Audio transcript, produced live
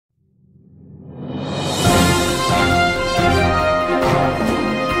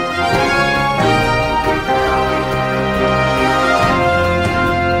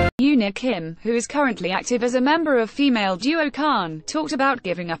Euna Kim, who is currently active as a member of female duo Khan, talked about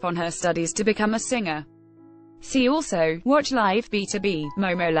giving up on her studies to become a singer. See also, Watch Live B2B,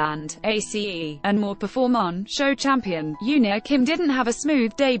 Momoland, ACE, and more. Perform on Show Champion. Euna Kim didn't have a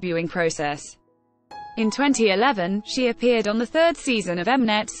smooth debuting process. In 2011, she appeared on the third season of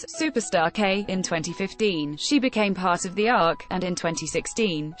Mnet's Superstar K. In 2015, she became part of the ARC, and in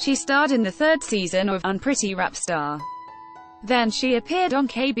 2016, she starred in the third season of Unpretty Rap Star. Then she appeared on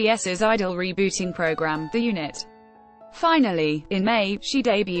KBS's Idol rebooting program, The Unit. Finally, in May, she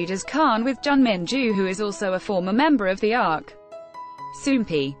debuted as Khan with Jun Min-ju, who is also a former member of the ARC.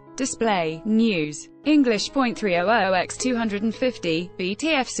 Soompi. Display, News. English. 300x250,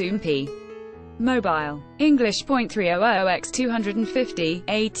 BTF Soompi. Mobile. English. 300x250,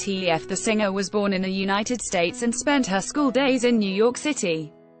 ATF. The singer was born in the United States and spent her school days in New York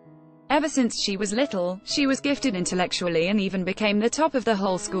City. Ever since she was little, she was gifted intellectually and even became the top of the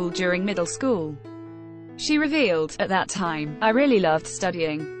whole school during middle school. She revealed, "At that time, I really loved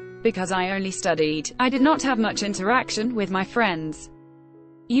studying. Because I only studied, I did not have much interaction with my friends.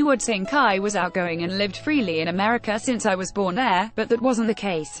 You would think I was outgoing and lived freely in America since I was born there, but that wasn't the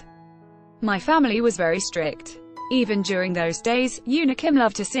case. My family was very strict." Even during those days, Euna Kim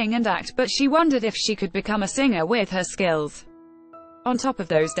loved to sing and act, but she wondered if she could become a singer with her skills. On top of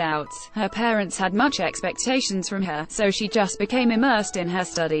those doubts, her parents had much expectations from her, so she just became immersed in her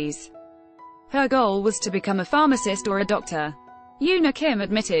studies. Her goal was to become a pharmacist or a doctor. Euna Kim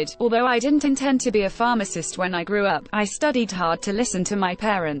admitted, "Although I didn't intend to be a pharmacist when I grew up, I studied hard to listen to my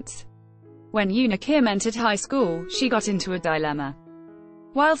parents." When Euna Kim entered high school, she got into a dilemma.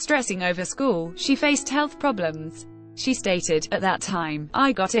 While stressing over school, she faced health problems. She stated, "At that time,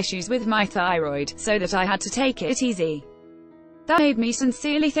 I got issues with my thyroid, so that I had to take it easy. That made me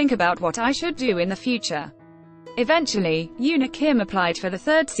sincerely think about what I should do in the future." Eventually, Euna Kim applied for the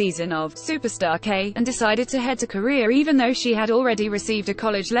third season of Superstar K, and decided to head to Korea even though she had already received a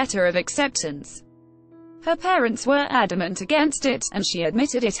college letter of acceptance. Her parents were adamant against it, and she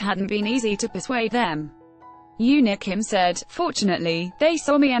admitted it hadn't been easy to persuade them. Euna Kim said, "Fortunately, they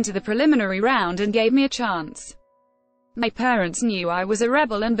saw me enter the preliminary round and gave me a chance. My parents knew I was a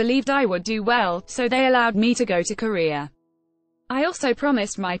rebel and believed I would do well, so they allowed me to go to Korea. I also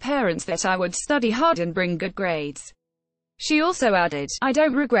promised my parents that I would study hard and bring good grades." She also added, "I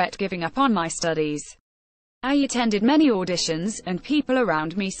don't regret giving up on my studies. I attended many auditions, and people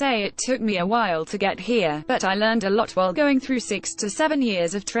around me say it took me a while to get here, but I learned a lot while going through 6 to 7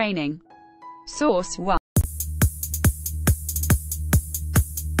 years of training." Source 1.